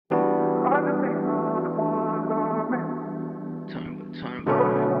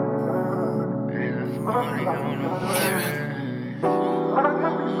Two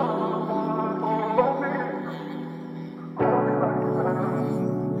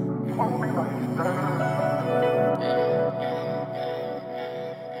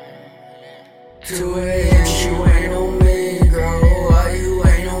a.m. she waiting on me, girl, why you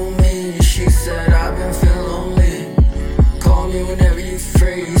waiting on me? She said I've been feeling lonely, call me whenever you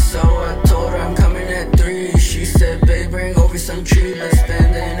free. So I told her I'm coming at 3. She said, babe, bring over some tree, let's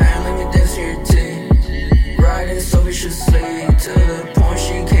spend the night, let me dance to your tea. Riding so viciously, to the point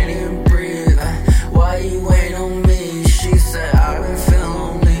she can't even breathe. Why you waiting on me? She said I've been feeling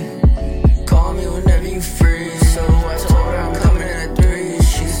lonely, call me whenever you free. So I told her I'm coming at 3.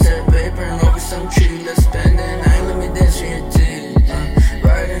 She said, babe, bring over some tree, let's spend the night, let me dance to your tea.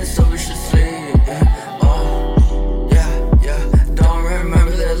 Riding so viciously, oh, yeah. Don't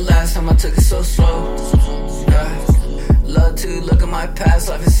remember the last time I took it so slow, yeah. Love to look at my past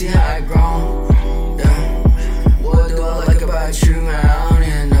life and see how I grown, yeah. What do I like about you, man? I don't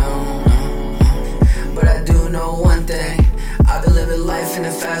even know, but I do know one thing, I've been living life in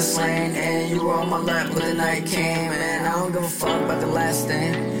the fast lane, and you were on my lap when the night came. And I don't give a fuck about the last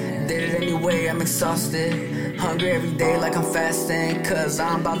thing, did it anyway, I'm exhausted, hungry every day like I'm fasting, cause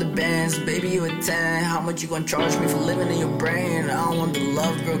I'm about to bands, baby you a 10. How much you gon' charge me for living in your brain? I don't want the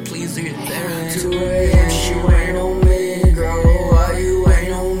love, girl, please do your thing. 2 a.m. she waiting on me, girl, why you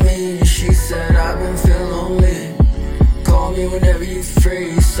waiting on me? She said I've been feeling lonely, call me whenever you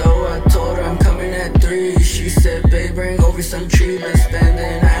free. So I told her I'm coming at 3. She said, babe, bring over some tree, let's spend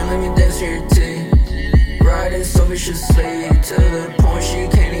the night, let me dance to your tea. Riding so viciously, to the point she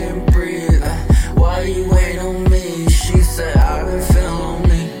can't even breathe. Why you waiting on me? She said I've been feeling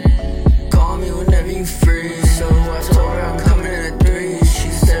lonely, call me whenever you free. So I told her I'm coming at 3. She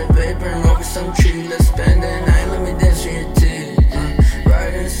said, babe, bring over some tree, let's spend the night, let me dance to your tea.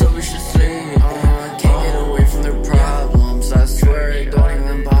 Riding so viciously, I can't get away from their problems, I swear it don't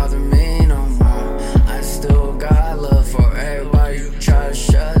even bother me no more. I still got love for everybody who try to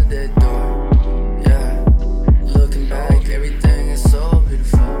shut the door. Looking back, everything is so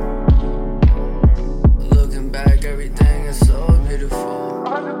beautiful. Looking back, everything is so